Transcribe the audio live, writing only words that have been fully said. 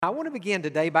I want to begin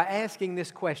today by asking this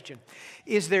question.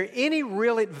 Is there any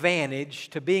real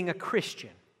advantage to being a Christian?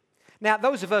 Now,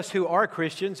 those of us who are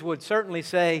Christians would certainly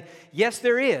say, yes,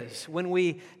 there is. When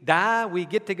we die, we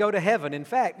get to go to heaven. In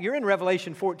fact, you're in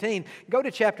Revelation 14. Go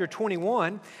to chapter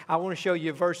 21. I want to show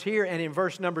you a verse here and in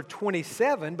verse number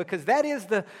 27, because that is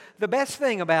the best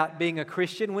thing about being a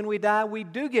Christian. When we die, we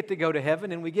do get to go to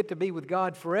heaven and we get to be with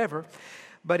God forever.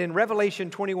 But in Revelation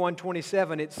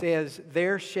 21:27, it says,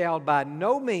 there shall by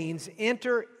no means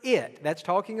enter it, that's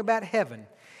talking about heaven,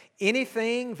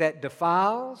 anything that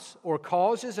defiles or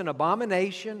causes an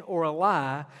abomination or a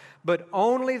lie, but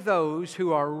only those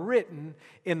who are written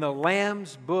in the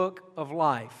Lamb's book of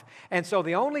life. And so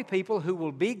the only people who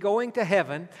will be going to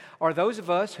heaven are those of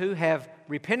us who have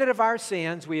repented of our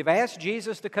sins. We have asked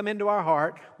Jesus to come into our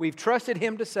heart. We've trusted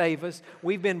Him to save us.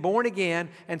 We've been born again.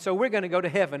 And so we're going to go to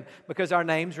heaven because our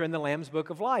names are in the Lamb's book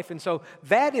of life. And so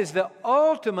that is the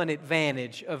ultimate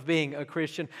advantage of being a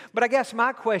Christian. But I guess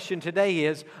my question today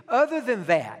is, other than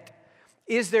that,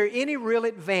 is there any real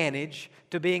advantage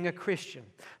to being a Christian?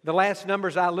 The last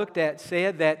numbers I looked at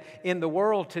said that in the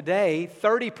world today,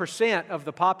 30% of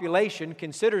the population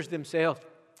considers themselves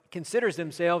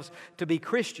to be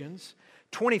Christians.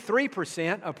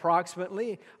 23%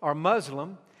 approximately are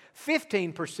Muslim.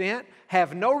 15%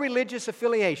 have no religious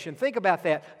affiliation. Think about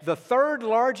that. The third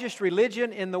largest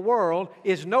religion in the world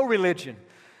is no religion.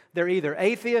 They're either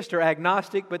atheist or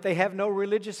agnostic, but they have no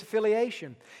religious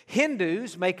affiliation.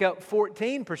 Hindus make up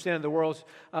 14% of the world's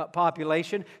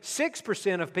population.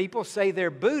 6% of people say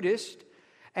they're Buddhist,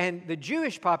 and the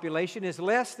Jewish population is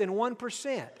less than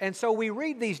 1%. And so we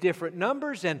read these different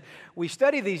numbers and we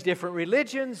study these different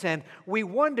religions and we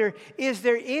wonder, is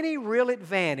there any real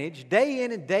advantage day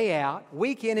in and day out,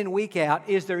 week in and week out,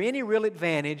 is there any real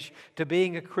advantage to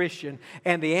being a Christian?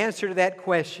 And the answer to that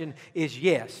question is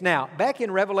yes. Now, back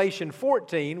in Revelation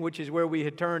 14, which is where we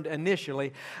had turned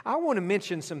initially, I want to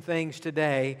mention some things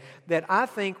today that I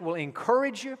think will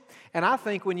encourage you. And I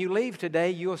think when you leave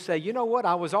today, you'll say, you know what,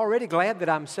 I was already glad that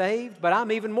I'm saved, but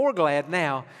I'm even more glad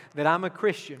now that I'm a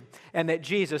Christian and that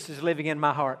Jesus is living in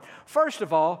my heart. First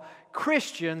of all,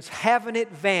 Christians have an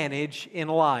advantage in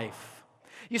life.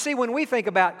 You see, when we think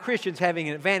about Christians having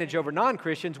an advantage over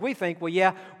non-Christians, we think, well,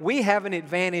 yeah, we have an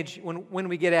advantage when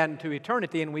we get out into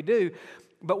eternity, and we do,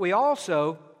 but we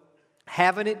also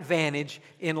have an advantage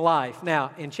in life.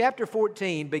 Now, in chapter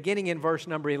 14, beginning in verse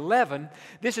number 11,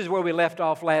 this is where we left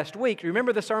off last week.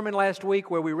 Remember the sermon last week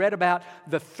where we read about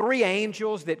the 3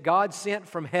 angels that God sent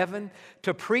from heaven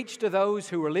to preach to those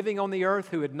who were living on the earth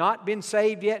who had not been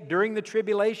saved yet during the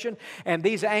tribulation? And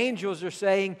these angels are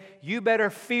saying, you better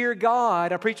fear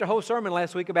God. I preached a whole sermon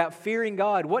last week about fearing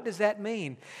God. What does that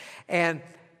mean? And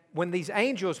when these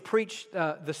angels preached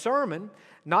the sermon,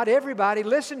 not everybody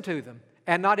listened to them.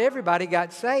 And not everybody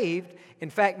got saved. In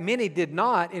fact, many did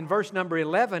not. In verse number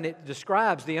 11, it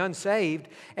describes the unsaved,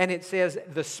 and it says,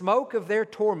 the smoke of their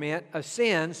torment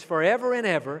ascends forever and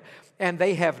ever, and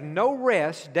they have no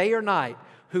rest day or night,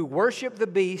 who worship the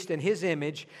beast and his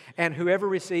image, and whoever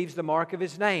receives the mark of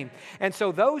his name. And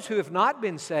so those who have not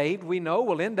been saved, we know,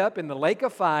 will end up in the lake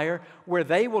of fire, where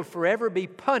they will forever be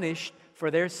punished for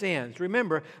their sins.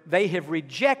 Remember, they have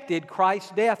rejected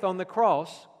Christ's death on the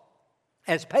cross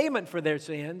as payment for their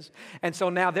sins, and so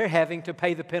now they're having to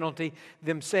pay the penalty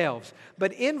themselves.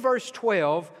 But in verse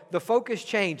 12, the focus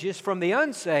changes from the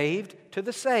unsaved to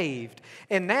the saved.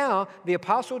 And now the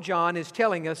Apostle John is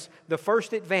telling us the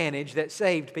first advantage that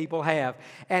saved people have.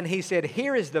 And he said,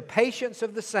 here is the patience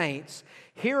of the saints.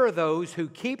 Here are those who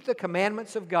keep the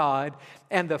commandments of God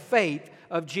and the faith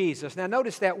of Jesus. Now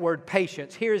notice that word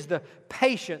patience. Here is the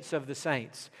patience of the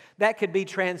saints. That could be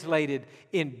translated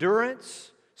endurance,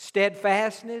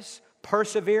 steadfastness,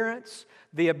 perseverance,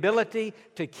 the ability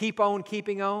to keep on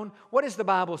keeping on. What is the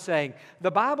Bible saying?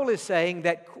 The Bible is saying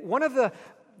that one of the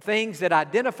things that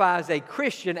identifies a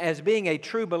Christian as being a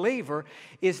true believer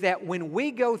is that when we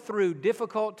go through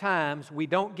difficult times, we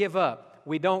don't give up.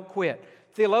 We don't quit.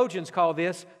 Theologians call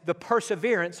this the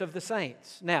perseverance of the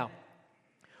saints. Now,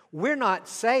 we're not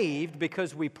saved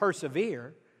because we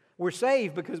persevere. We're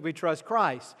saved because we trust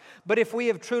Christ. But if we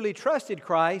have truly trusted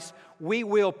Christ, we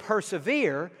will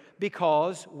persevere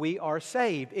because we are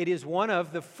saved. It is one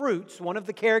of the fruits, one of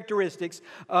the characteristics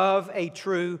of a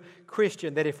true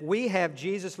Christian, that if we have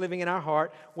Jesus living in our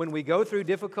heart, when we go through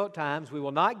difficult times, we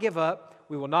will not give up,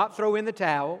 we will not throw in the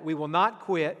towel, we will not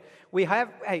quit.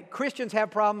 Christians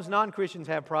have problems, non-Christians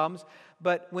have problems,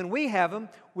 but when we have them,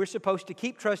 we're supposed to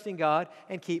keep trusting God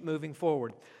and keep moving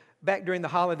forward. Back during the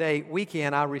holiday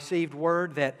weekend, I received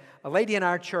word that a lady in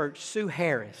our church, Sue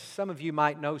Harris, some of you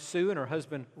might know Sue and her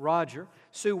husband Roger.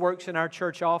 Sue works in our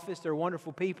church office. They're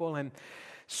wonderful people. And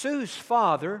Sue's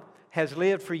father has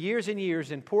lived for years and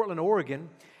years in Portland, Oregon.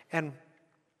 And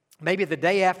maybe the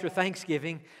day after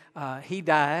Thanksgiving, he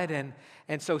died.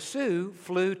 And so Sue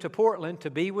flew to Portland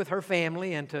to be with her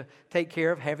family and to take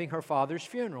care of having her father's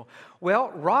funeral.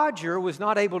 Well, Roger was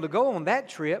not able to go on that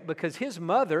trip because his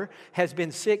mother has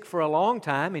been sick for a long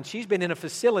time, and she's been in a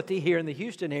facility here in the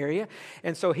Houston area.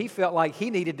 And so he felt like he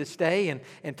needed to stay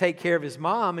and take care of his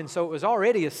mom. And so it was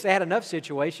already a sad enough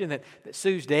situation that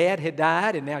Sue's dad had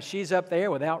died, and now she's up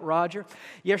there without Roger.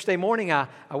 Yesterday morning, I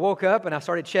woke up and I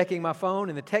started checking my phone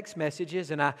and the text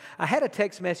messages, and I had a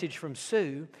text message from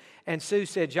Sue. And Sue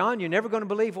said, "Jon, you're never going to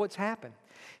believe what's happened."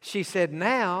 She said,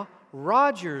 "Now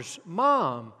Roger's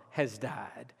mom has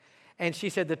died." And she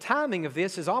said, "The timing of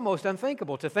this is almost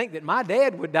unthinkable. To think that my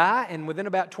dad would die, and within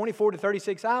about 24 to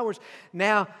 36 hours,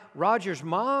 now Roger's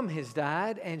mom has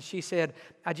died." And she said,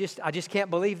 I just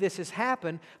can't believe this has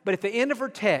happened." But at the end of her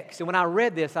text, and when I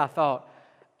read this, I thought,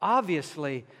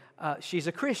 obviously, she's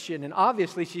a Christian, and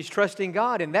obviously she's trusting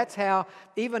God, and that's how,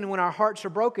 even when our hearts are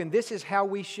broken, this is how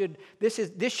we should.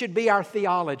 This should be our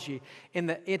theology.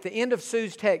 At the end of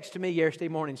Sue's text to me yesterday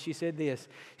morning, she said this.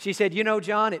 She said, "You know,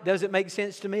 Jon, it doesn't make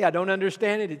sense to me. I don't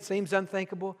understand it. It seems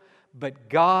unthinkable, but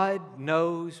God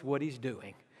knows what He's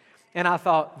doing." And I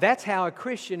thought, that's how a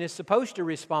Christian is supposed to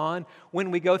respond when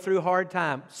we go through hard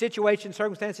times. Situations,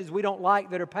 circumstances we don't like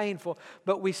that are painful,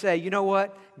 but we say, you know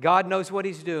what? God knows what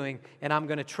He's doing, and I'm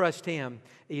going to trust Him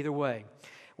either way.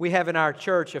 We have in our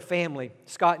church a family.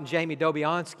 Scott and Jamie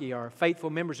Dobianski are faithful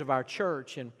members of our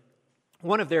church, and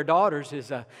one of their daughters is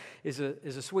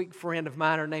a sweet friend of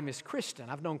mine. Her name is Kristen.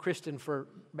 I've known Kristen for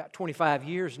about 25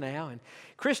 years now, and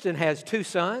Kristen has two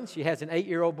sons. She has an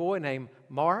 8-year-old boy named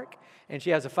Mark, and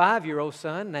she has a 5-year-old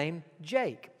son named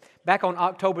Jake. Back on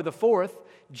October the 4th,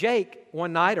 Jake,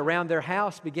 one night around their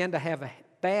house, began to have a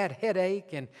bad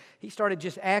headache, and he started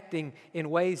just acting in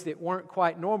ways that weren't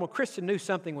quite normal. Kristen knew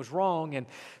something was wrong, and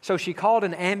so she called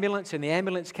an ambulance, and the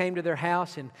ambulance came to their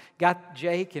house and got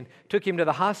Jake and took him to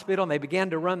the hospital, and they began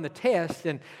to run the test.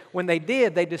 And when they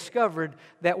did, they discovered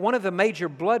that one of the major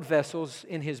blood vessels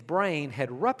in his brain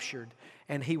had ruptured,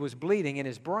 and he was bleeding in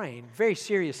his brain. Very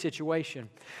serious situation.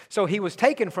 So he was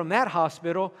taken from that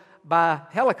hospital by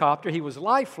helicopter. He was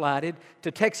life-flighted to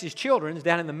Texas Children's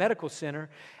down in the medical center,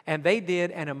 and they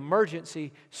did an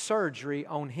emergency surgery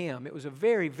on him. It was a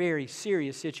very, very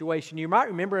serious situation. You might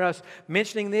remember us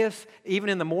mentioning this even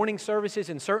in the morning services,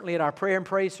 and certainly at our prayer and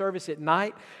praise service at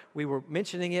night. We were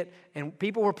mentioning it, and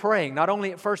people were praying, not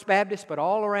only at First Baptist, but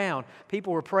all around.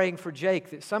 People were praying for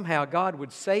Jake, that somehow God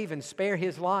would save and spare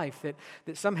his life,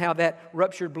 that somehow that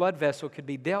ruptured blood vessel could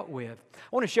be dealt with. I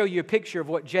want to show you a picture of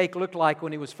what Jake looked like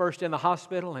when he was first in the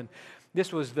hospital, and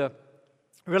this was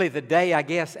really the day, I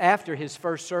guess, after his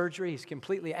first surgery. He's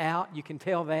completely out. You can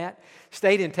tell that.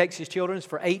 Stayed in Texas Children's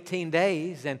for 18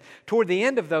 days. And toward the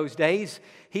end of those days,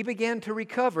 he began to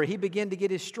recover. He began to get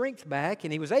his strength back,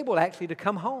 and he was able actually to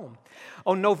come home.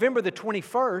 On November the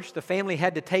 21st, the family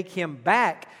had to take him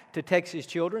back to Texas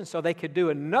Children's so they could do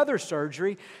another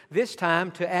surgery, this time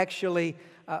to actually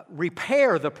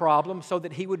repair the problem so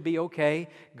that he would be okay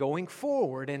going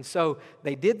forward. And so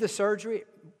they did the surgery.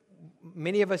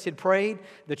 Many of us had prayed.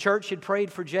 The church had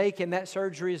prayed for Jake in that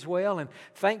surgery as well, and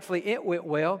thankfully it went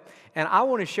well. And I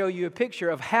want to show you a picture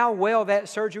of how well that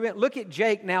surgery went. Look at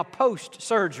Jake now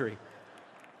post-surgery.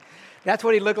 That's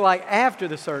what he looked like after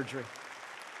the surgery.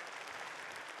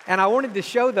 And I wanted to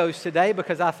show those today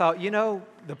because I thought,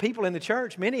 the people in the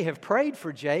church, many have prayed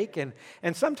for Jake, and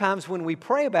sometimes when we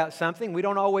pray about something, we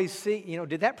don't always see,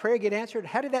 did that prayer get answered?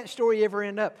 How did that story ever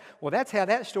end up? Well, that's how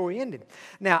that story ended.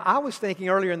 Now, I was thinking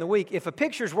earlier in the week, if a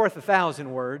picture's worth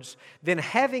 1,000 words, then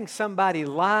having somebody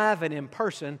live and in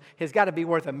person has got to be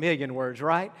worth 1,000,000 words,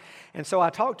 right? And so I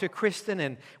talked to Kristen,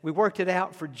 and we worked it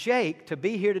out for Jake to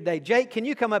be here today. Jake, can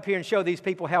you come up here and show these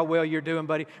people how well you're doing,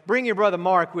 buddy? Bring your brother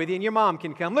Mark with you, and your mom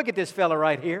can come. Look at this fella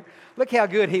right here. Look how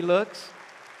good he looks.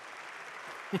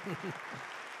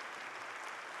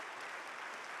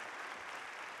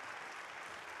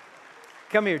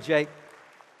 Come here, Jake.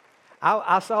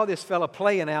 I saw this fella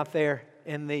playing out there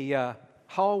in the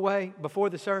hallway before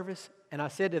the service, and I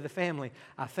said to the family,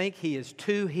 I think he is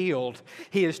too healed.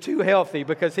 He is too healthy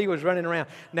because he was running around.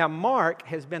 Now, Mark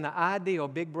has been the ideal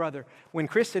big brother. When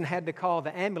Kristen had to call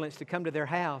the ambulance to come to their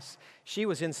house, she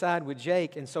was inside with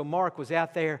Jake, and so Mark was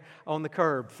out there on the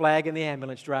curb flagging the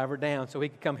ambulance driver down so he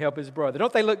could come help his brother.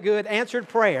 Don't they look good? Answered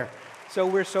prayer. So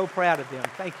we're so proud of them.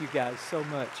 Thank you guys so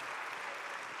much.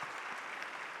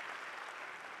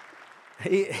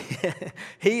 He,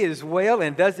 he is well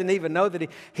and doesn't even know that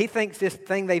he thinks this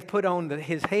thing they've put on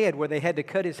his head where they had to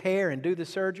cut his hair and do the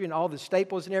surgery and all the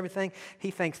staples and everything,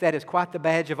 he thinks that is quite the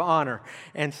badge of honor.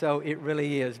 And so it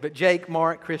really is. But Jake,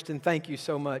 Mark, Kristen, thank you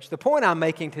so much. The point I'm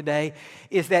making today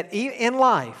is that in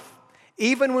life,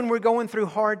 even when we're going through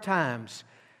hard times,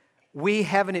 we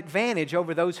have an advantage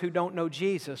over those who don't know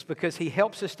Jesus because He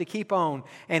helps us to keep on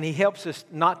and He helps us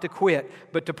not to quit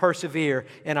but to persevere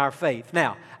in our faith.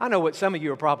 Now, I know what some of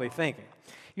you are probably thinking.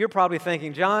 You're probably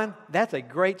thinking, John, that's a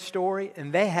great story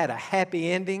and they had a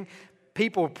happy ending.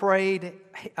 People prayed,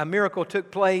 a miracle took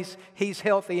place, he's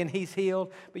healthy and he's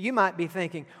healed. But you might be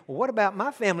thinking, well, what about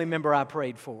my family member I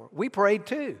prayed for? We prayed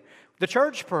too. The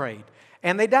church prayed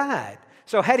and they died.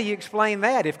 So how do you explain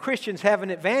that? If Christians have an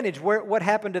advantage, what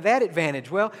happened to that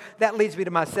advantage? Well, that leads me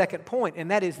to my second point,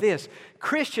 and that is this.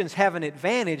 Christians have an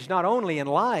advantage not only in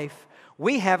life,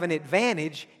 we have an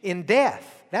advantage in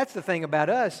death. That's the thing about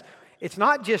us. It's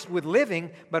not just with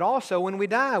living, but also when we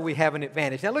die, we have an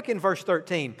advantage. Now look in verse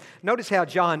 13. Notice how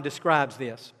John describes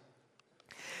this.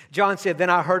 John said, "Then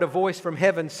I heard a voice from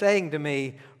heaven saying to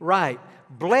me, 'Write,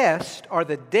 blessed are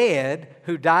the dead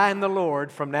who die in the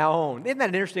Lord from now on.'" Isn't that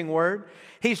an interesting word?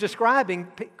 He's describing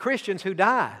Christians who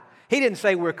die. He didn't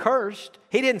say we're cursed.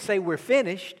 He didn't say we're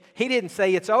finished. He didn't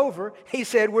say it's over. He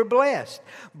said we're blessed.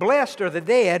 Blessed are the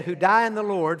dead who die in the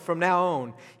Lord from now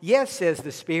on. Yes, says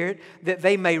the Spirit, that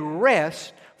they may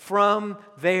rest from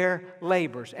their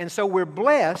labors. And so we're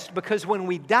blessed because when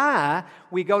we die,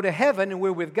 we go to heaven and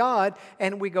we're with God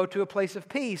and we go to a place of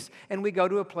peace and we go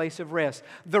to a place of rest.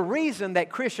 The reason that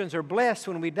Christians are blessed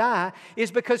when we die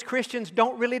is because Christians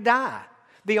don't really die.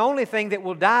 The only thing that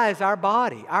will die is our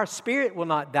body. Our spirit will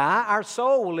not die. Our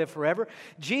soul will live forever.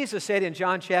 Jesus said in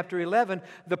John chapter 11,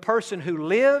 "The person who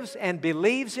lives and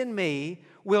believes in me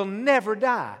will never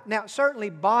die." Now,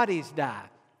 certainly bodies die.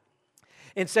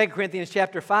 In 2 Corinthians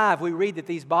chapter 5, we read that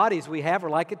these bodies we have are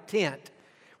like a tent.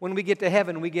 When we get to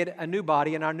heaven, we get a new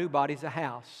body, and our new body's a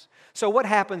house. So what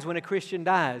happens when a Christian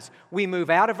dies? We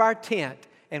move out of our tent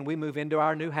and we move into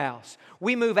our new house.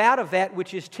 We move out of that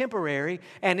which is temporary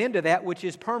and into that which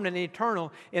is permanent and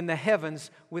eternal in the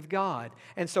heavens with God.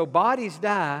 And so bodies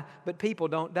die, but people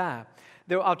don't die.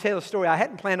 I'll tell a story. I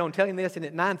hadn't planned on telling this, and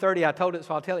at 9:30 I told it,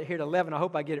 so I'll tell it here at 11. I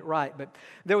hope I get it right. But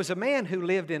there was a man who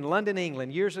lived in London,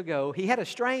 England years ago. He had a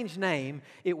strange name.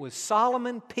 It was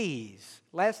Solomon Peas.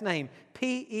 Last name,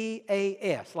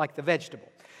 P-E-A-S, like the vegetable.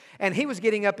 And he was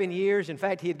getting up in years. In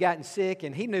fact, he had gotten sick,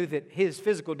 and he knew that his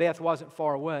physical death wasn't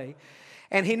far away.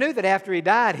 And he knew that after he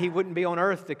died, he wouldn't be on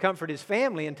earth to comfort his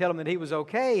family and tell them that he was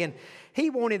okay. And he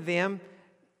wanted them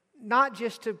not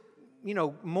just to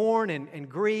mourn and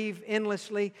grieve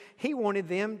endlessly. He wanted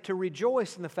them to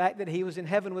rejoice in the fact that he was in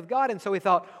heaven with God. And so he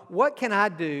thought, what can I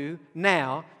do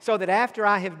now so that after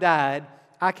I have died,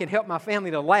 I can help my family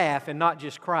to laugh and not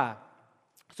just cry?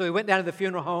 So he went down to the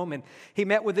funeral home and he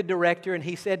met with the director and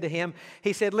he said to him,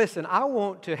 listen, I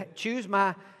want to choose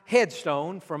my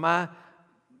headstone for my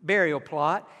burial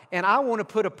plot, and I want to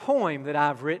put a poem that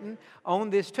I've written on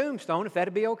this tombstone, if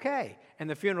that'd be okay. And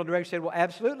the funeral director said, well,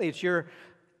 absolutely, it's your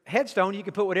headstone, you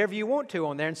can put whatever you want to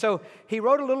on there. And so he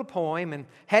wrote a little poem and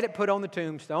had it put on the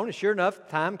tombstone. And sure enough,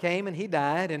 time came and he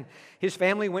died, and his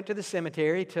family went to the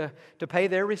cemetery to pay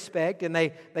their respect, and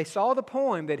they saw the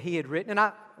poem that he had written. And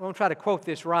I'm going to try to quote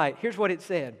this right. Here's what it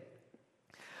said.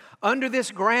 Under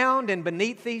this ground and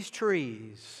beneath these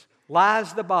trees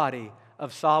lies the body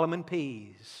of Solomon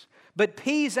Peas. But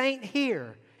Peas ain't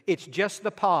here. It's just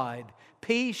the pod.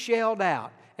 Peas shelled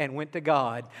out and went to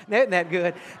God. Isn't that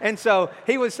good? And so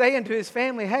he was saying to his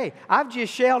family, hey, I've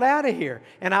just shelled out of here,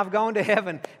 and I've gone to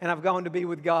heaven, and I've gone to be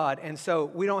with God. And so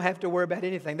we don't have to worry about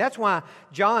anything. That's why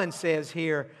John says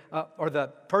here, or the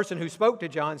person who spoke to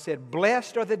John said,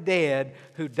 blessed are the dead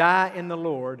who die in the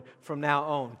Lord from now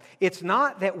on. It's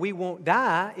not that we won't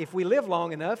die if we live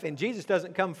long enough and Jesus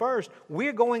doesn't come first.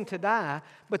 We're going to die,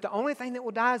 but the only thing that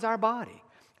will die is our body.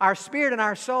 Our spirit and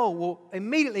our soul will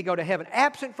immediately go to heaven,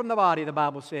 absent from the body, the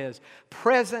Bible says,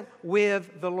 present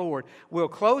with the Lord. We'll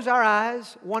close our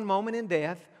eyes one moment in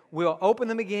death, we'll open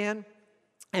them again,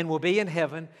 and we'll be in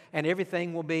heaven, and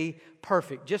everything will be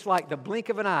perfect. Just like the blink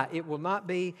of an eye, it will not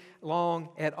be long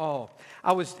at all.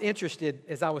 I was interested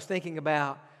as I was thinking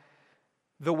about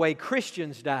the way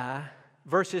Christians die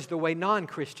versus the way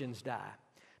non-Christians die.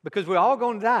 Because we're all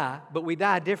going to die, but we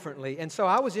die differently. And so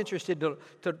I was interested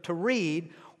to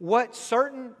read what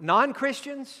certain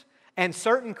non-Christians and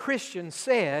certain Christians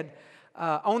said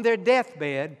on their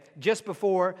deathbed just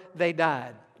before they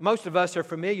died. Most of us are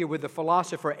familiar with the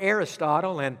philosopher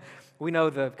Aristotle, and we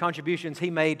know the contributions he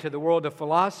made to the world of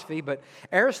philosophy, but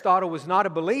Aristotle was not a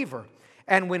believer.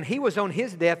 And when he was on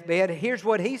his deathbed, here's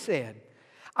what he said.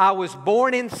 I was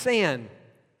born in sin.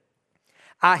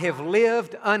 I have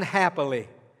lived unhappily.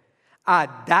 I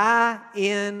die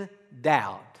in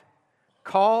doubt.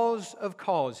 Cause of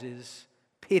causes,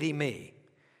 pity me.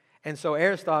 And so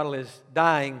Aristotle is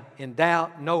dying in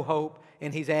doubt, no hope,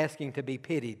 and he's asking to be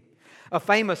pitied. A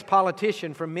famous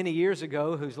politician from many years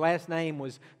ago, whose last name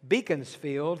was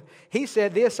Beaconsfield, he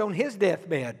said this on his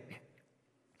deathbed.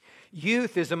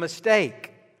 Youth is a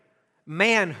mistake,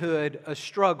 manhood a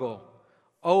struggle,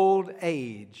 old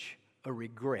age a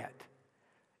regret.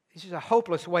 This is a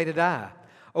hopeless way to die.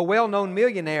 A well-known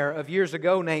millionaire of years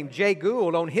ago named Jay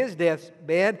Gould on his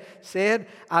deathbed said,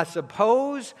 I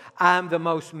suppose I'm the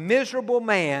most miserable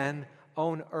man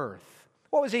on earth.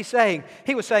 What was he saying?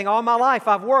 He was saying, all my life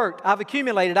I've worked, I've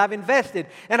accumulated, I've invested,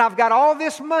 and I've got all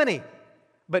this money.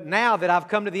 But now that I've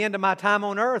come to the end of my time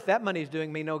on earth, that money's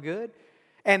doing me no good.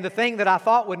 And the thing that I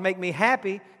thought would make me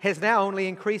happy has now only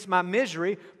increased my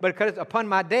misery, because upon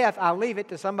my death, I'll leave it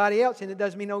to somebody else, and it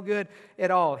does me no good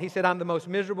at all. He said, I'm the most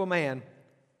miserable man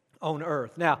on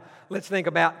earth. Now, let's think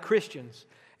about Christians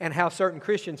and how certain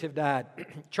Christians have died.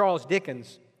 Charles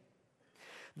Dickens,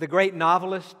 the great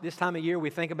novelist. This time of year, we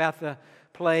think about the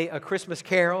play A Christmas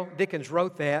Carol. Dickens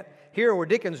wrote that. Here were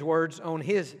Dickens' words on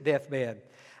his deathbed.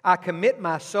 I commit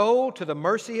my soul to the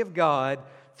mercy of God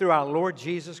through our Lord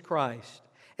Jesus Christ.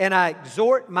 And I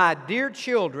exhort my dear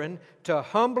children to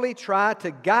humbly try to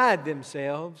guide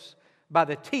themselves by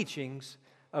the teachings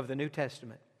of the New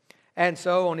Testament. And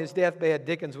so on his deathbed,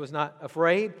 Dickens was not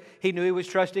afraid. He knew he was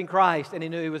trusting Christ, and he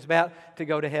knew he was about to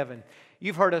go to heaven.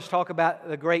 You've heard us talk about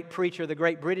the great preacher, the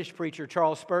great British preacher,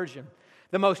 Charles Spurgeon,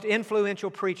 the most influential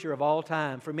preacher of all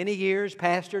time. For many years,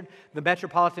 pastored the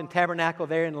Metropolitan Tabernacle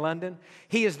there in London.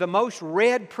 He is the most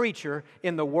read preacher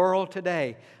in the world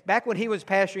today. Back when he was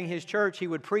pastoring his church, he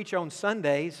would preach on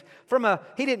Sundays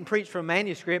he didn't preach from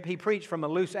manuscript, he preached from a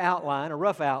loose outline, a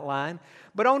rough outline.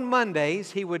 But on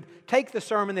Mondays, he would take the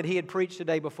sermon that he had preached the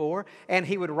day before, and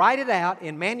he would write it out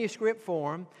in manuscript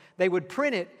form. They would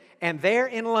print it, and there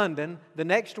in London, the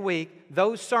next week,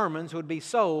 those sermons would be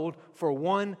sold for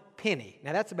 1 penny.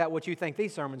 Now, that's about what you think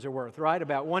these sermons are worth, right?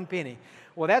 About 1 penny.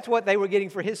 Well, that's what they were getting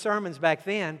for his sermons back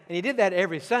then, and he did that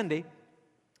every Sunday.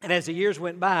 And as the years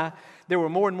went by, there were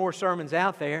more and more sermons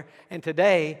out there, and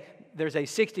today, there's a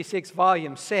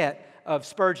 66-volume set of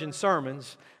Spurgeon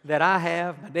sermons that I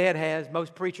have, my dad has,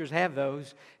 most preachers have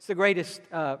those. It's the greatest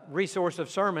resource of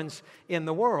sermons in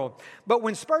the world. But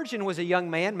when Spurgeon was a young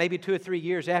man, maybe 2 or 3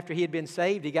 years after he had been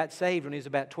saved, he got saved when he was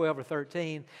about 12 or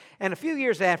 13. And a few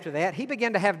years after that, he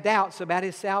began to have doubts about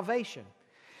his salvation.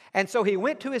 And so he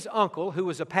went to his uncle, who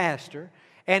was a pastor,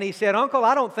 and he said, Uncle,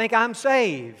 I don't think I'm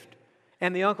saved.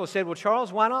 And the uncle said, well,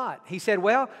 Charles, why not? He said,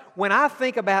 well, when I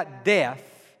think about death,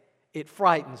 it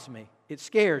frightens me. It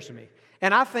scares me.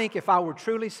 And I think if I were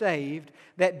truly saved,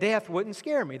 that death wouldn't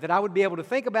scare me, that I would be able to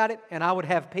think about it and I would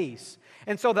have peace.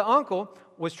 And so the uncle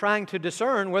was trying to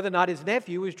discern whether or not his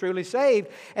nephew was truly saved.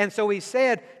 And so he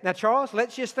said, now, Charles,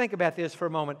 let's just think about this for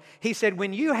a moment. He said,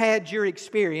 when you had your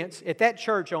experience at that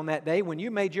church on that day, when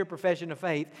you made your profession of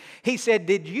faith, he said,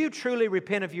 did you truly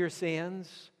repent of your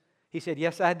sins? He said,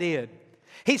 yes, I did.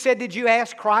 He said, did you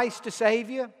ask Christ to save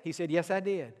you? He said, yes, I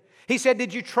did. He said,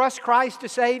 did you trust Christ to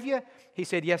save you? He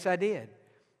said, yes, I did.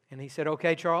 And he said,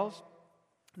 okay, Charles,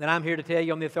 then I'm here to tell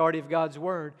you on the authority of God's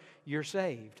Word, you're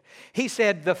saved. He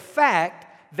said, the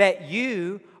fact that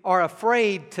you are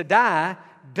afraid to die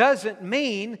doesn't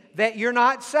mean that you're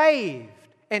not saved.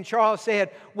 And Charles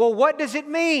said, well, what does it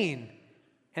mean?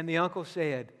 And the uncle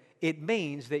said, it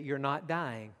means that you're not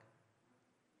dying.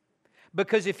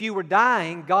 Because if you were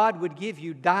dying, God would give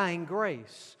you dying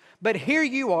grace. But here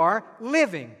you are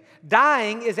living.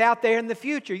 Dying is out there in the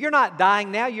future. You're not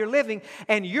dying now, you're living,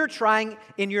 and you're trying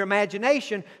in your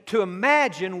imagination to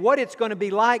imagine what it's going to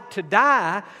be like to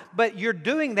die, but you're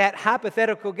doing that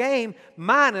hypothetical game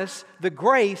minus the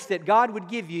grace that God would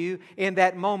give you in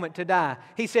that moment to die.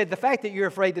 He said the fact that you're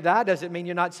afraid to die doesn't mean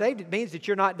you're not saved. It means that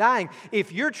you're not dying.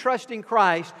 If you're trusting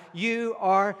Christ, you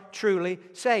are truly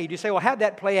saved. You say, well, how'd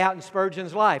that play out in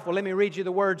Spurgeon's life? Well, let me read you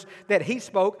the words that he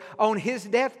spoke on his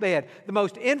deathbed. The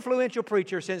most influential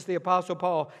preacher since the Apostle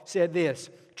Paul said this,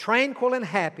 tranquil and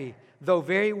happy, though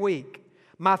very weak.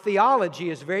 My theology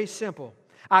is very simple.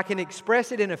 I can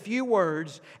express it in a few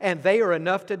words, and they are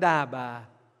enough to die by.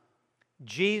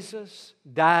 Jesus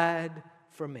died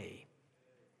for me.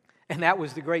 And that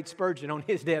was the great Spurgeon on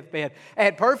his deathbed.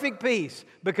 At perfect peace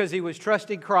because he was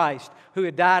trusting Christ who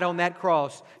had died on that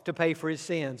cross to pay for his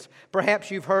sins.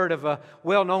 Perhaps you've heard of a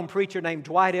well-known preacher named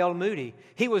Dwight L. Moody.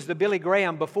 He was the Billy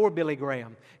Graham before Billy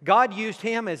Graham. God used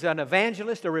him as an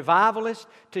evangelist, a revivalist,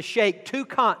 to shake 2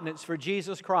 continents for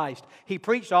Jesus Christ. He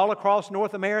preached all across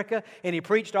North America and he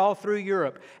preached all through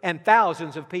Europe. And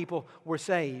thousands of people were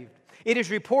saved. It is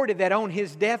reported that on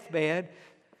his deathbed,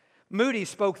 Moody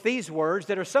spoke these words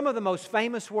that are some of the most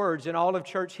famous words in all of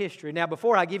church history. Now,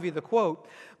 before I give you the quote,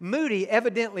 Moody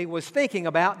evidently was thinking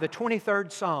about the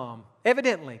 23rd Psalm.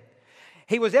 Evidently.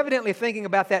 He was evidently thinking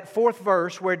about that 4th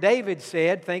verse where David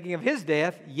said, thinking of his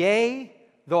death, "Yea,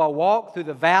 though I walk through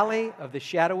the valley of the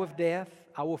shadow of death,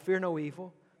 I will fear no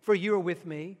evil, for you are with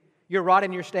me. Your rod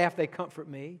and your staff, they comfort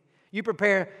me. You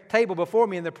prepare a table before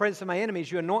me in the presence of my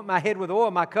enemies. You anoint my head with oil.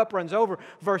 My cup runs over."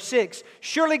 Verse 6,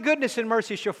 "Surely goodness and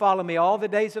mercy shall follow me all the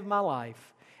days of my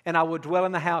life, and I will dwell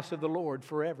in the house of the Lord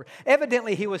forever."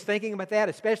 Evidently, he was thinking about that,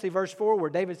 especially verse 4 where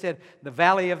David said, "the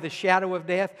valley of the shadow of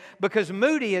death." Because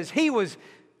Moody, as he was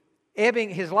ebbing,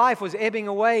 his life was ebbing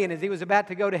away, and as he was about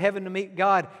to go to heaven to meet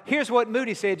God, here's what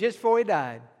Moody said just before he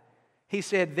died. He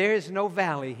said, "There is no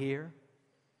valley here."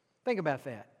 Think about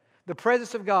that. The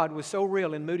presence of God was so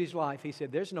real in Moody's life, he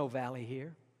said, "There's no valley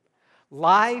here.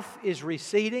 Life is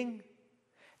receding.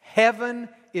 Heaven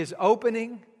is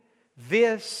opening.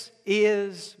 This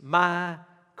is my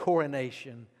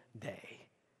coronation day."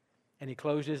 And he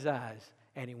closed his eyes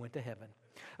and he went to heaven.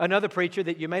 Another preacher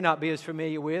that you may not be as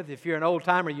familiar with, if you're an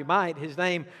old-timer you might, his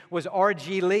name was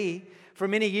R.G. Lee. For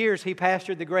many years he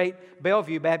pastored the great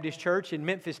Bellevue Baptist Church in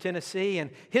Memphis, Tennessee, and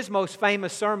his most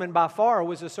famous sermon by far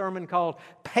was a sermon called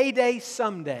 "Payday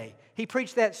Someday." He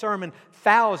preached that sermon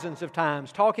thousands of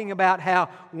times, talking about how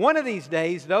one of these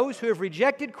days those who have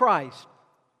rejected Christ,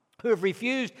 who have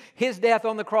refused His death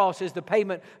on the cross as the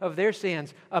payment of their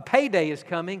sins, a payday is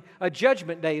coming, a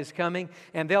judgment day is coming,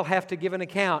 and they'll have to give an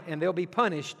account and they'll be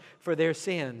punished for their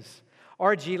sins.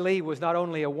 R.G. Lee was not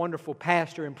only a wonderful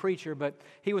pastor and preacher, but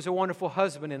he was a wonderful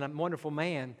husband and a wonderful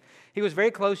man. He was very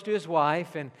close to his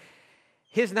wife, and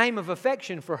his name of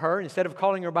affection for her, instead of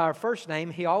calling her by her first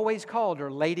name, he always called her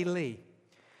Lady Lee.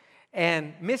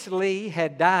 And Miss Lee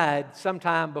had died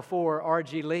sometime before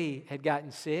R.G. Lee had gotten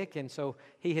sick, and so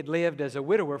he had lived as a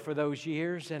widower for those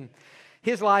years. And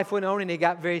his life went on, and he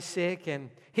got very sick. And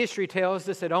history tells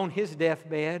us that on his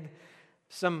deathbed,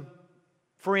 some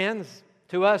friends,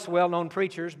 to us well-known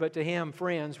preachers, but to him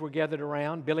friends, were gathered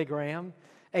around. Billy Graham,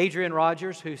 Adrian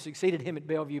Rogers, who succeeded him at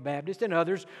Bellevue Baptist, and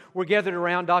others were gathered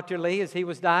around Dr. Lee as he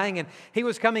was dying, and he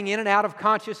was coming in and out of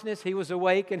consciousness. He was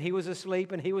awake and he was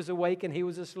asleep, and he was awake and he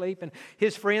was asleep, and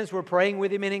his friends were praying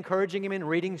with him and encouraging him and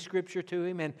reading Scripture to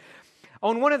him. And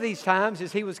on one of these times,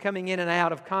 as he was coming in and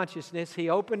out of consciousness, he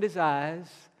opened his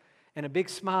eyes, and a big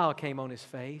smile came on his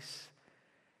face.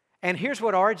 And here's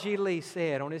what R.G. Lee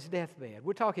said on his deathbed.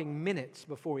 We're talking minutes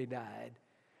before he died.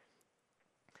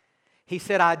 He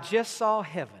said, "I just saw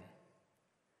heaven,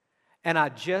 and I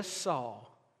just saw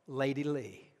Lady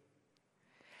Lee."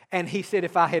 And he said,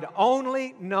 "If I had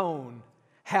only known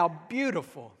how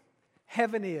beautiful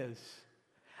heaven is,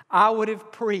 I would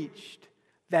have preached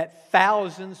that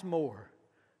thousands more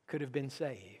could have been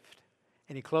saved."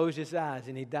 And he closed his eyes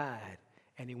and he died,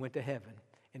 and he went to heaven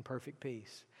in perfect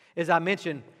peace. As I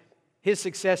mentioned, his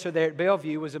successor there at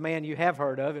Bellevue was a man you have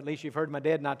heard of. At least you've heard my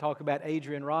dad and I talk about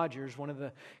Adrian Rogers, one of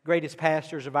the greatest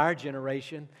pastors of our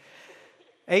generation.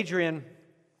 Adrian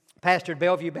pastored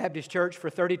Bellevue Baptist Church for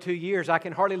 32 years. I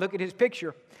can hardly look at his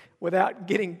picture without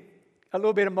getting a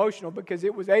little bit emotional, because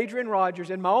it was Adrian Rogers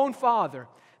and my own father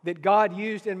that God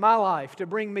used in my life to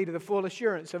bring me to the full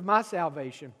assurance of my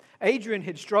salvation. Adrian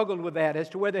had struggled with that as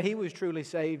to whether he was truly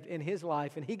saved in his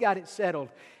life, and he got it settled.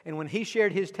 And when he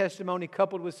shared his testimony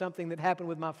coupled with something that happened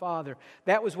with my father,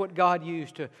 that was what God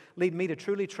used to lead me to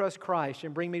truly trust Christ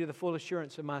and bring me to the full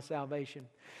assurance of my salvation.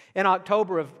 In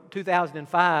October of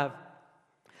 2005,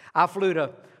 I flew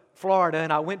to Florida,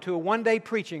 and I went to a one-day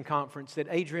preaching conference that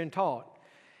Adrian taught.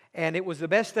 And it was the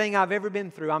best thing I've ever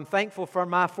been through. I'm thankful for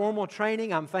my formal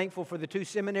training. I'm thankful for the 2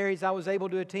 seminaries I was able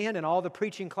to attend and all the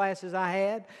preaching classes I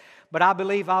had. But I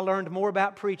believe I learned more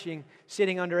about preaching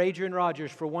sitting under Adrian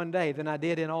Rogers for one day than I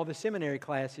did in all the seminary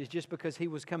classes, just because he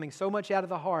was coming so much out of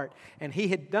the heart. And he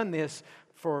had done this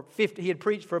he had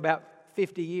preached for about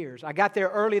 50 years. I got there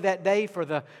early that day for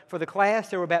the class.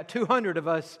 There were about 200 of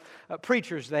us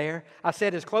preachers there. I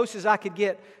sat as close as I could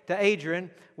get to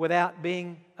Adrian without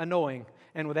being annoying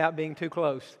and without being too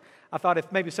close. I thought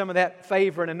if maybe some of that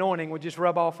favor and anointing would just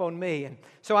rub off on me. And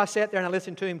so I sat there and I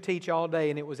listened to him teach all day,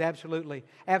 and it was absolutely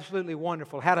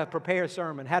wonderful. How to prepare a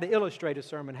sermon, how to illustrate a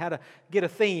sermon, how to get a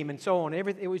theme, and so on.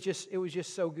 It was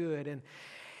just so good. And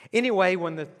anyway,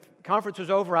 when the conference was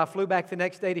over, I flew back the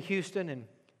next day to Houston and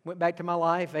went back to my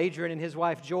life. Adrian and his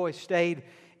wife Joyce stayed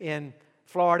in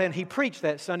Florida, and he preached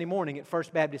that Sunday morning at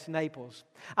First Baptist Naples.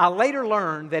 I later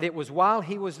learned that it was while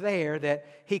he was there that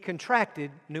he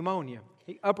contracted pneumonia,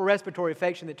 upper respiratory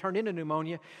infection that turned into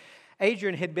pneumonia.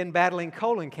 Adrian had been battling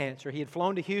colon cancer. He had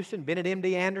flown to Houston, been at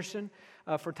MD Anderson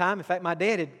for a time. In fact, my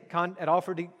dad had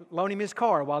offered to loan him his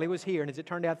car while he was here, and as it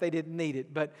turned out, they didn't need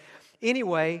it. But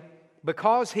anyway,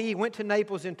 because he went to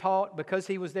Naples and taught, because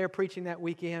he was there preaching that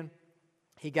weekend,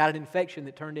 he got an infection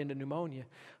that turned into pneumonia.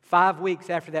 5 weeks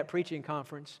after that preaching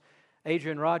conference,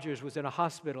 Adrian Rogers was in a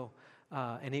hospital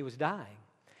and he was dying.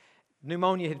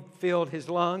 Pneumonia had filled his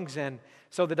lungs, and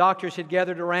so the doctors had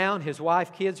gathered around. His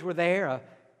wife, kids were there.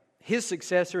 His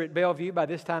successor at Bellevue, by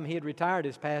this time he had retired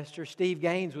as pastor, Steve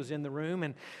Gaines, was in the room.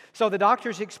 And so the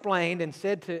doctors explained and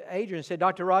said to Adrian,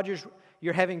 Dr. Rogers,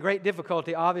 you're having great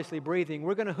difficulty, obviously, breathing.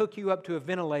 We're going to hook you up to a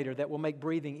ventilator that will make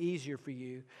breathing easier for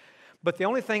you. But the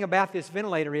only thing about this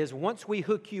ventilator is once we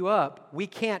hook you up, we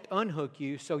can't unhook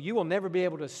you, so you will never be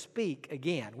able to speak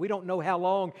again. We don't know how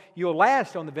long you'll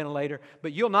last on the ventilator,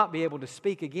 but you'll not be able to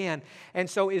speak again. And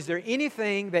so is there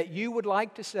anything that you would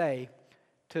like to say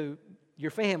to your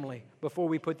family before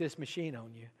we put this machine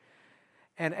on you?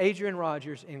 And Adrian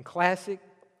Rogers, in classic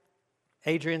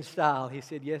Adrian style, he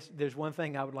said, yes, there's one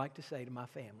thing I would like to say to my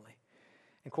family.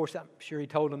 Of course, I'm sure he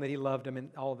told them that he loved them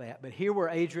and all that. But here were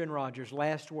Adrian Rogers'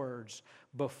 last words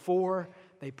before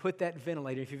they put that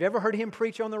ventilator. If you've ever heard him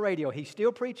preach on the radio, he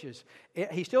still preaches.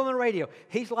 He's still on the radio.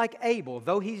 He's like Abel.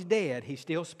 Though he's dead, he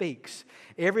still speaks.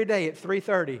 Every day at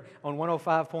 3:30 on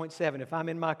 105.7. If I'm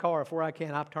in my car, before I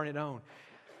can, I'll turn it on.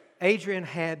 Adrian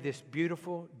had this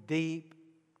beautiful, deep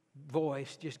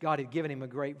voice. Just God had given him a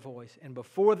great voice. And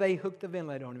before they hooked the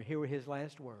ventilator on him, here were his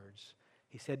last words.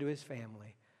 He said to his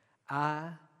family, I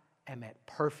am at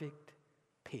perfect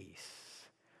peace.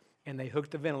 And they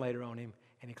hooked the ventilator on him,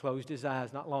 and he closed his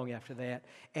eyes not long after that,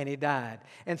 and he died.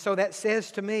 And so that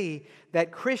says to me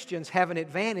that Christians have an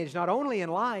advantage not only in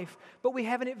life, but we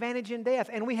have an advantage in death,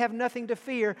 and we have nothing to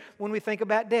fear when we think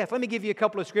about death. Let me give you a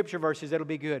couple of scripture verses that'll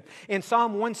be good. In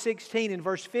Psalm 116 in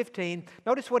verse 15,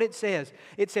 notice what it says.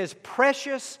 It says,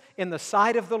 precious in the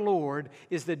sight of the Lord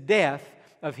is the death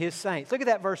of His saints. Look at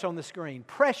that verse on the screen.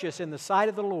 Precious in the sight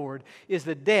of the Lord is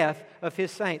the death of His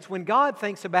saints. When God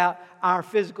thinks about our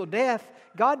physical death,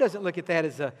 God doesn't look at that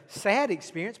as a sad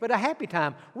experience, but a happy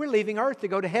time. We're leaving earth to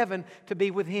go to heaven to be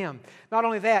with Him. Not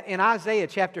only that, in Isaiah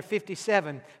chapter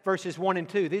 57, verses 1 and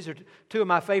 2, these are two of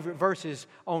my favorite verses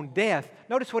on death.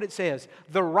 Notice what it says.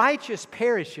 The righteous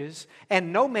perishes,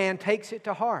 and no man takes it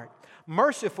to heart.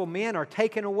 Merciful men are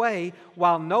taken away,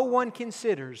 while no one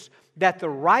considers that the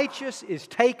righteous is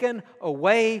taken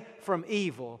away from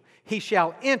evil. He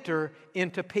shall enter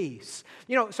into peace.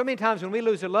 You know, so many times when we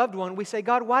lose a loved one, we say,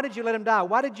 God, why did you let him die?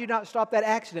 Why did you not stop that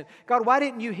accident? God, why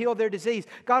didn't you heal their disease?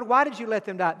 God, why did you let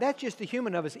them die? That's just the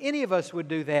human of us. Any of us would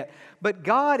do that. But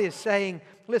God is saying,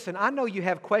 listen, I know you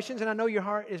have questions and I know your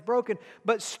heart is broken,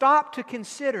 but stop to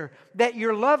consider that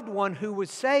your loved one who was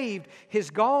saved has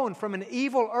gone from an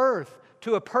evil earth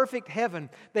to a perfect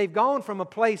heaven. They've gone from a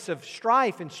place of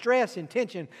strife and stress and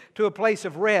tension to a place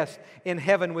of rest in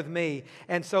heaven with me.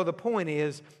 And so the point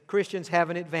is, Christians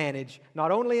have an advantage, not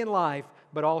only in life,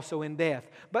 but also in death.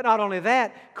 But not only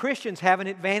that, Christians have an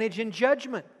advantage in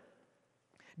judgment.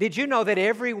 Did you know that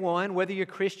everyone, whether you're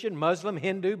Christian, Muslim,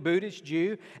 Hindu, Buddhist,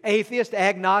 Jew, atheist,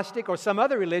 agnostic, or some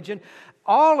other religion,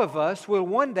 all of us will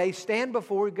one day stand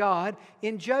before God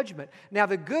in judgment. Now,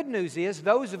 the good news is,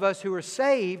 those of us who are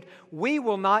saved, we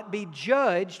will not be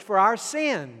judged for our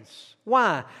sins.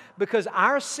 Why? Because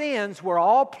our sins were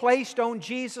all placed on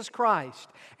Jesus Christ.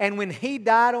 And when He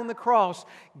died on the cross,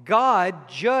 God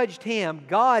judged Him.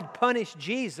 God punished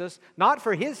Jesus, not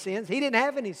for His sins. He didn't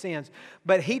have any sins.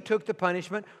 But He took the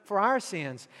punishment for our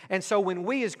sins. And so when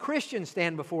we as Christians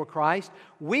stand before Christ,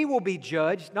 we will be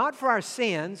judged, not for our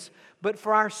sins, but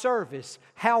for our service,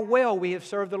 how well we have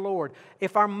served the Lord.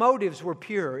 If our motives were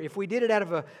pure, if we did it out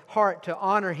of a heart to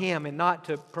honor Him and not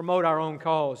to promote our own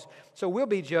cause. So we'll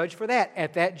be judged for that.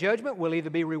 At that judgment, we'll either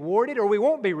be rewarded or we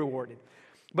won't be rewarded.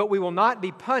 But we will not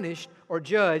be punished or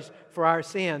judged for our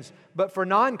sins. But for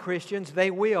non-Christians,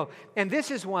 they will. And this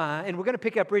is why, and we're going to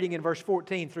pick up reading in verse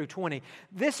 14 through 20.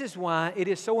 This is why it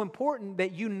is so important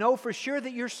that you know for sure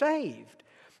that you're saved.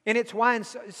 And it's why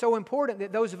it's so important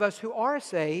that those of us who are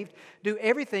saved do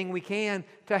everything we can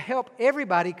to help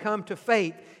everybody come to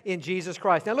faith in Jesus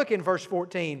Christ. Now look in verse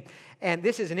 14, and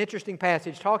this is an interesting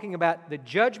passage talking about the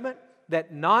judgment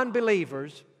that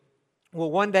non-believers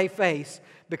will one day face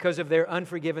because of their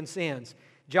unforgiven sins.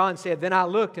 John said, "Then I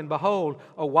looked, and behold,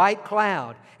 a white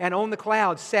cloud, and on the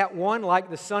cloud sat one like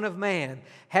the Son of Man,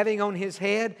 having on his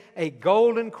head a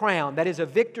golden crown," that is a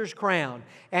victor's crown,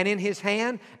 "and in his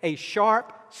hand a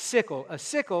sharp sickle." A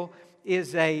sickle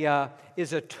is a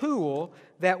tool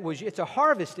it's a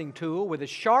harvesting tool with a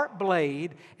sharp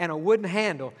blade and a wooden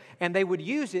handle, and they would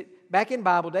use it back in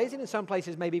Bible days, and in some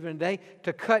places maybe even today,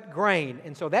 to cut grain.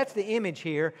 And so that's the image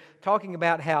here, talking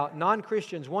about how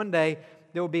non-Christians one day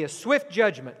there will be a swift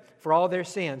judgment for all their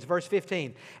sins. Verse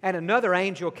 15, "And another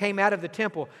angel came out of the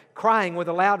temple, crying with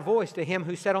a loud voice to him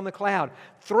who sat on the cloud,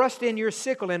 'Thrust in your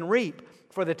sickle and reap,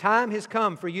 for the time has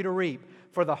come for you to reap,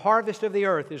 for the harvest of the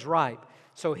earth is ripe.'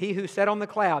 So he who sat on the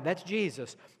cloud," that's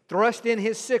Jesus, "thrust in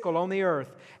his sickle on the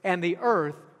earth, and the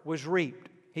earth was reaped."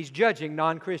 He's judging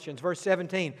non-Christians. Verse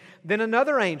 17, "Then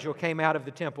another angel came out of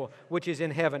the temple, which is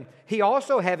in heaven, he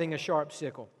also having a sharp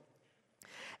sickle.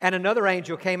 And another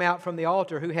angel came out from the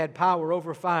altar who had power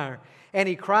over fire. And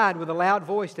he cried with a loud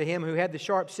voice to him who had the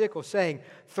sharp sickle, saying,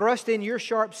 'Thrust in your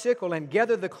sharp sickle and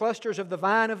gather the clusters of the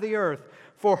vine of the earth,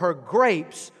 for her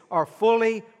grapes are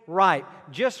fully ripe.'"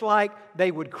 Just like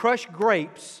they would crush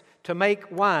grapes to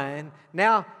make wine,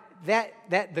 now that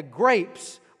the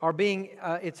grapes are being,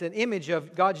 it's an image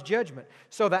of God's judgment.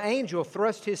 "So the angel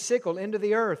thrust his sickle into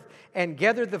the earth and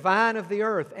gathered the vine of the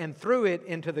earth and threw it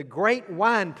into the great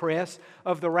winepress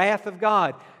of the wrath of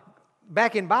God."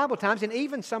 Back in Bible times, and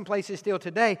even some places still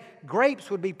today,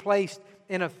 grapes would be placed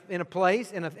in an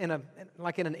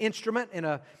instrument,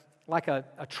 like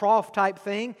a trough type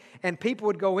thing, and people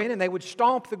would go in and they would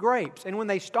stomp the grapes. And when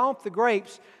they stomped the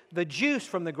grapes, the juice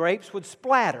from the grapes would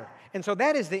splatter. And so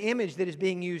that is the image that is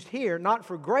being used here, not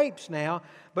for grapes now,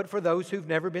 but for those who've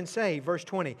never been saved. Verse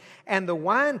 20, "And the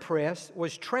winepress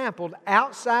was trampled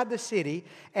outside the city,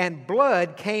 and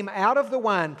blood came out of the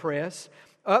winepress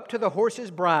up to the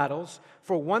horses' bridles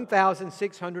for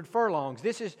 1,600 furlongs."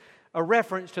 This is a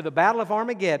reference to the Battle of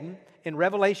Armageddon in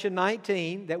Revelation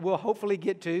 19 that we'll hopefully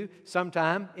get to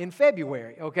sometime in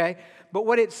February, okay? But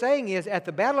what it's saying is, at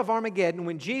the Battle of Armageddon,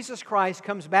 when Jesus Christ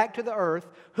comes back to the earth,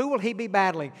 who will He be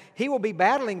battling? He will be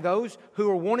battling those who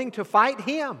are wanting to fight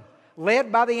Him,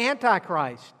 led by the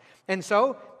Antichrist. And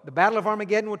so, the Battle of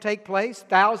Armageddon will take place.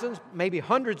 Thousands, maybe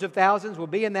hundreds of thousands will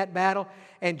be in that battle,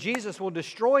 and Jesus will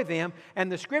destroy them.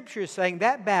 And the Scripture is saying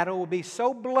that battle will be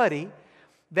so bloody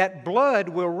that blood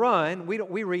will run.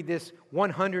 We read this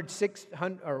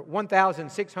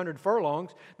 1,600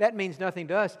 furlongs. That means nothing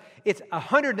to us. It's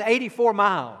 184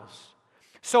 miles.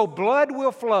 So blood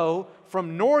will flow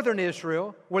from northern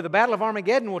Israel, where the Battle of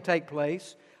Armageddon will take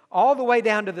place, all the way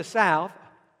down to the south,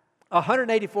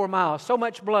 184 miles. So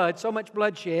much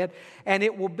bloodshed, and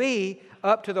it will be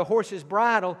up to the horse's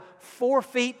bridle 4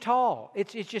 feet tall.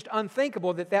 It's just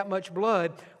unthinkable that much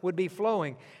blood would be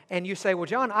flowing. And you say, "Well,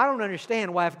 John, I don't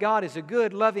understand why, if God is a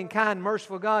good, loving, kind,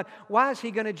 merciful God, why is He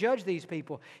going to judge these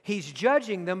people?" He's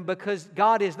judging them because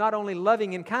God is not only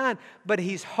loving and kind, but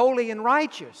He's holy and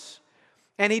righteous.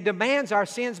 And He demands our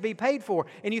sins be paid for.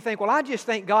 And you think, "Well, I just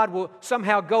think God will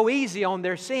somehow go easy on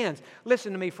their sins."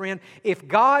 Listen to me, friend. If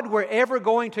God were ever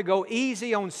going to go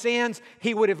easy on sins,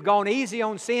 He would have gone easy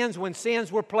on sins when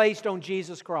sins were placed on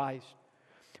Jesus Christ.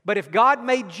 But if God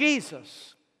made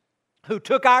Jesus, who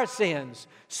took our sins,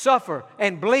 suffer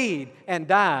and bleed and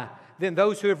die, then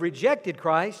those who have rejected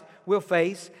Christ will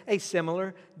face a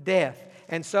similar death.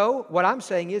 And so what I'm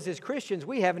saying is, as Christians,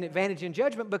 we have an advantage in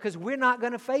judgment because we're not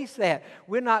going to face that.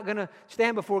 We're not going to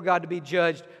stand before God to be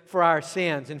judged for our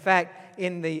sins. In fact, I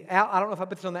don't know if I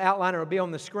put this on the outline or it'll be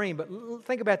on the screen, but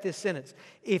think about this sentence.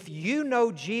 If you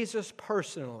know Jesus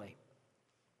personally,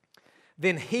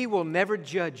 then He will never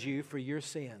judge you for your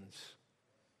sins.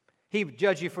 He will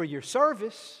judge you for your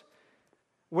service,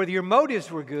 whether your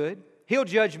motives were good. He'll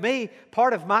judge me.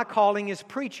 Part of my calling is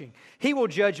preaching. He will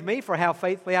judge me for how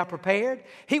faithfully I prepared.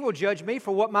 He will judge me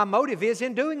for what my motive is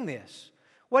in doing this.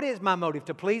 What is my motive?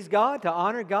 To please God? To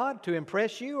honor God? To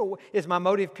impress you? Or is my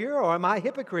motive pure, or am I a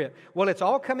hypocrite? Well, it's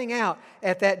all coming out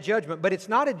at that judgment. But it's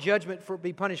not a judgment for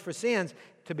be punished for sins,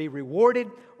 to be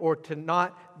rewarded or to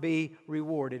not be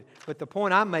rewarded. But the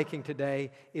point I'm making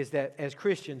today is that as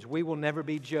Christians, we will never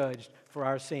be judged for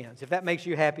our sins. If that makes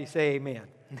you happy, say amen.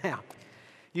 Now,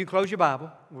 you close your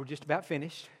Bible. We're just about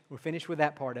finished. We're finished with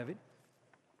that part of it.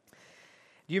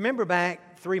 Do you remember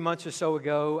back 3 months or so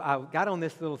ago, I got on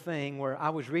this little thing where I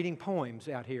was reading poems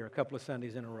out here a couple of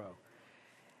Sundays in a row.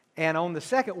 And on the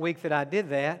second week that I did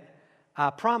that, I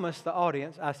promised the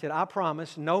audience, I said, I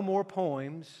promise no more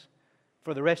poems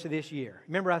for the rest of this year.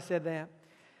 Remember I said that?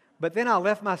 But then I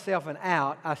left myself an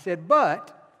out. I said,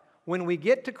 but when we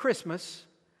get to Christmas,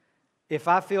 if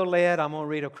I feel led, I'm going to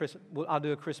read I'll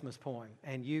do a Christmas poem.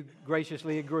 And you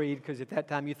graciously agreed, because at that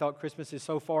time you thought Christmas is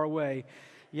so far away,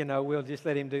 we'll just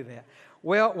let him do that.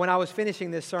 Well, when I was finishing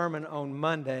this sermon on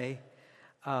Monday,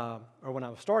 or when I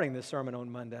was starting this sermon on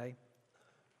Monday,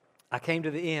 I came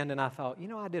to the end and I thought,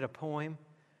 I did a poem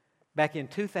back in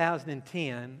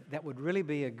 2010 that would really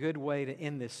be a good way to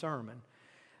end this sermon.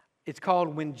 It's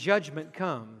called When Judgment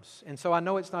Comes. And so I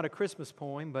know it's not a Christmas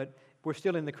poem, but we're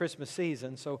still in the Christmas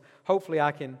season, so hopefully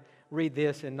I can read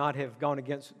this and not have gone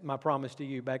against my promise to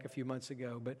you back a few months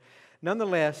ago. But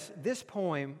nonetheless, this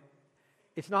poem,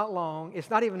 it's not long,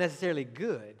 it's not even necessarily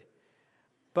good,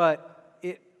 but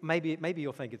maybe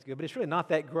you'll think it's good, but it's really not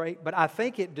that great. But I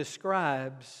think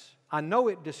I know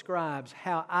it describes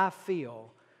how I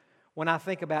feel when I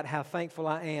think about how thankful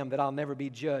I am that I'll never be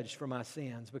judged for my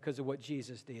sins because of what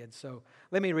Jesus did. So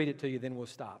let me read it to you, then we'll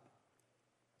stop.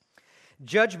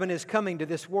 Judgment is coming to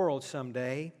this world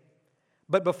someday,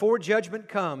 but before judgment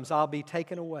comes, I'll be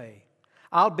taken away.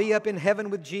 I'll be up in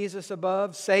heaven with Jesus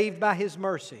above, saved by His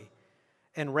mercy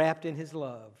and wrapped in His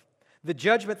love. The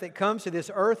judgment that comes to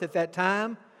this earth at that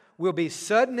time will be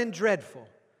sudden and dreadful,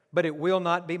 but it will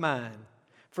not be mine.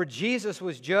 For Jesus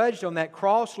was judged on that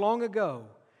cross long ago,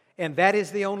 and that is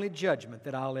the only judgment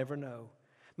that I'll ever know.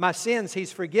 My sins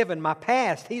He's forgiven, my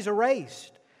past He's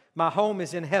erased. My home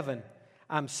is in heaven.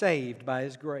 I'm saved by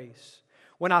His grace.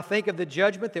 When I think of the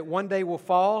judgment that one day will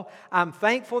fall, I'm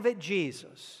thankful that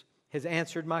Jesus has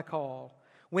answered my call.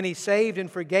 When He saved and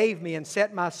forgave me and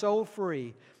set my soul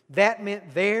free, that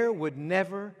meant there would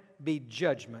never be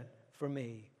judgment for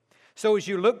me. So as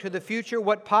you look to the future,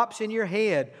 what pops in your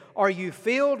head? Are you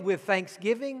filled with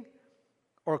thanksgiving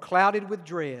or clouded with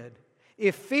dread?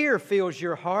 If fear fills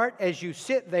your heart as you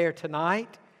sit there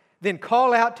tonight, then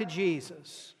call out to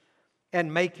Jesus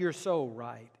and make your soul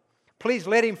right. Please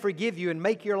let Him forgive you and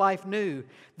make your life new.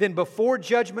 Then before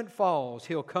judgment falls,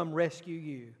 He'll come rescue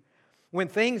you. When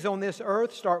things on this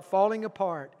earth start falling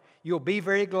apart, you'll be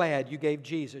very glad you gave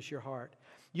Jesus your heart.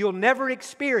 You'll never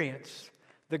experience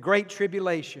the great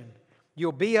tribulation.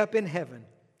 You'll be up in heaven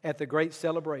at the great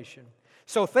celebration.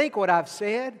 So think what I've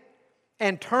said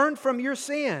and turn from your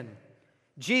sin.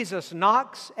 Jesus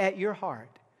knocks at your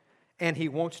heart and He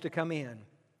wants to come in.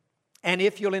 And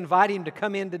if you'll invite Him to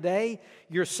come in today,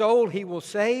 your soul He will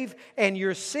save and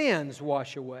your sins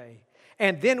wash away.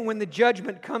 And then when the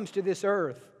judgment comes to this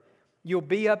earth, you'll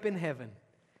be up in heaven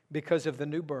because of the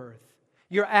new birth.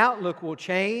 Your outlook will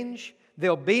change.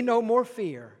 There'll be no more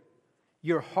fear.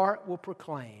 Your heart will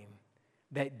proclaim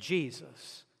that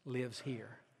Jesus lives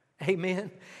here. Amen?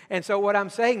 And so what I'm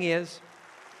saying is,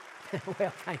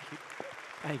 well, thank you.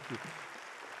 Thank you.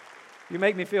 You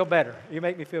make me feel better. You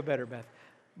make me feel better, Beth.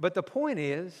 But the point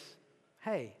is,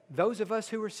 hey, those of us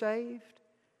who are saved,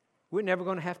 we're never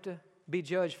going to have to be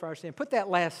judged for our sin. Put that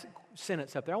last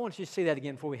sentence up there. I want you to see that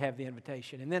again before we have the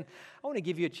invitation. And then I want to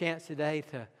give you a chance today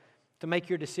to make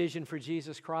your decision for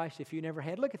Jesus Christ if you never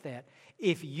had. Look at that.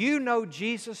 If you know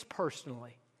Jesus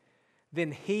personally,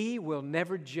 then He will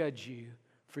never judge you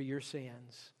for your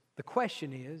sins. The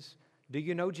question is, do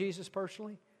you know Jesus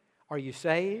personally? Are you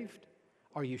saved?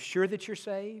 Are you sure that you're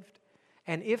saved?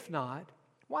 And if not,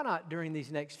 why not during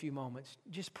these next few moments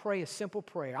just pray a simple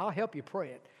prayer? I'll help you pray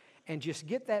it. And just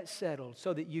get that settled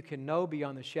so that you can know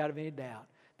beyond the shadow of any doubt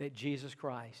that Jesus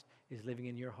Christ is living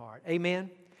in your heart. Amen?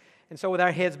 And so with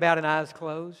our heads bowed and eyes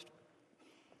closed,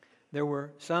 there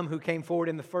were some who came forward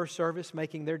in the first service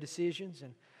making their decisions.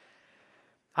 And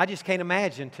I just can't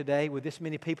imagine today with this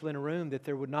many people in a room that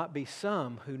there would not be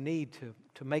some who need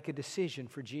to make a decision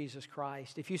for Jesus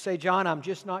Christ. If you say, John, I'm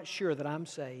just not sure that I'm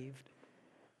saved.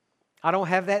 I don't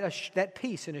have that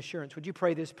peace and assurance. Would you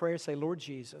pray this prayer? Say, Lord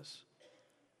Jesus,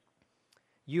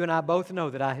 you and I both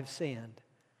know that I have sinned.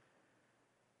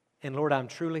 And Lord, I'm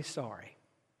truly sorry.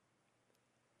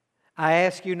 I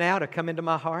ask you now to come into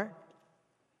my heart,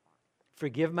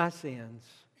 forgive my sins,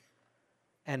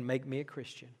 and make me a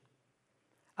Christian.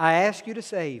 I ask you to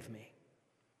save me.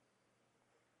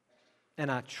 And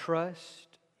I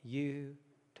trust you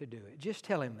to do it. Just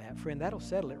tell Him that, friend. That'll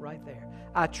settle it right there.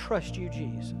 I trust you,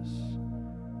 Jesus,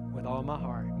 with all my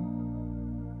heart.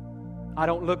 I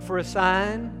don't look for a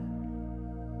sign.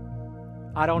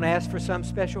 I don't ask for some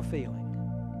special feeling.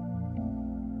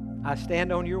 I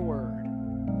stand on your word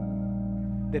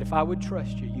that if I would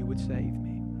trust you, you would save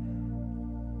me.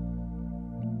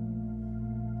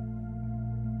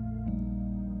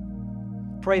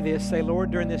 Pray this. Say,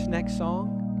 Lord, during this next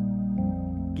song,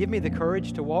 Give me the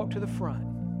courage to walk to the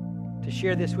front, to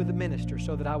share this with the minister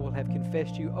so that I will have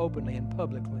confessed you openly and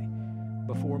publicly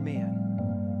before men.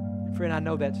 And friend, I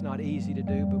know that's not easy to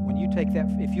do, but when you take that,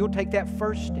 if you'll take that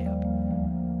first step,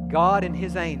 God and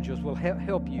His angels will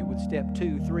help you with step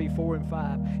 2, 3, 4, and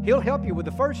 5. He'll help you with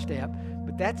the first step,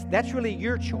 but that's really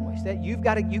your choice. That you've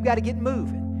got to get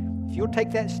moving. If you'll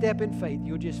take that step in faith,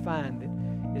 you'll just find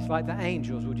that it's like the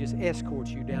angels will just escort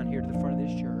you down here to the front of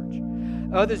this church.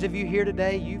 Others of you here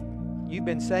today, you've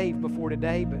been saved before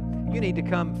today, but you need to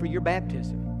come for your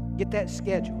baptism. Get that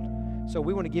scheduled. So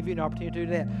we want to give you an opportunity to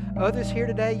do that. Others here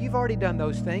today, you've already done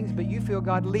those things, but you feel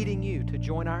God leading you to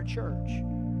join our church.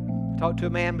 I talked to a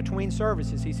man between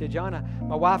services. He said, John,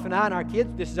 my wife and I and our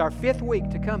kids, this is our 5th week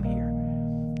to come here.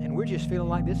 And we're just feeling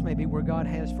like this may be where God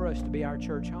has for us to be our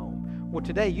church home. Well,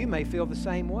 today you may feel the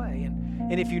same way.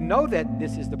 And if you know that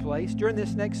this is the place, during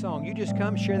this next song, you just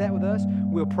come, share that with us.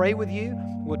 We'll pray with you.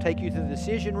 We'll take you to the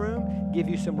decision room, give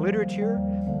you some literature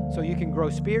so you can grow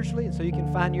spiritually and so you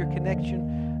can find your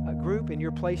connection group and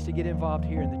your place to get involved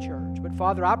here in the church. But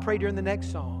Father, I pray during the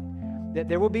next song that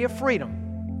there will be a freedom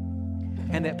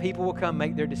and that people will come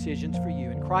make their decisions for you.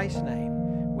 In Christ's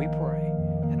name, we pray.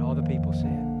 And all the people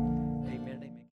said.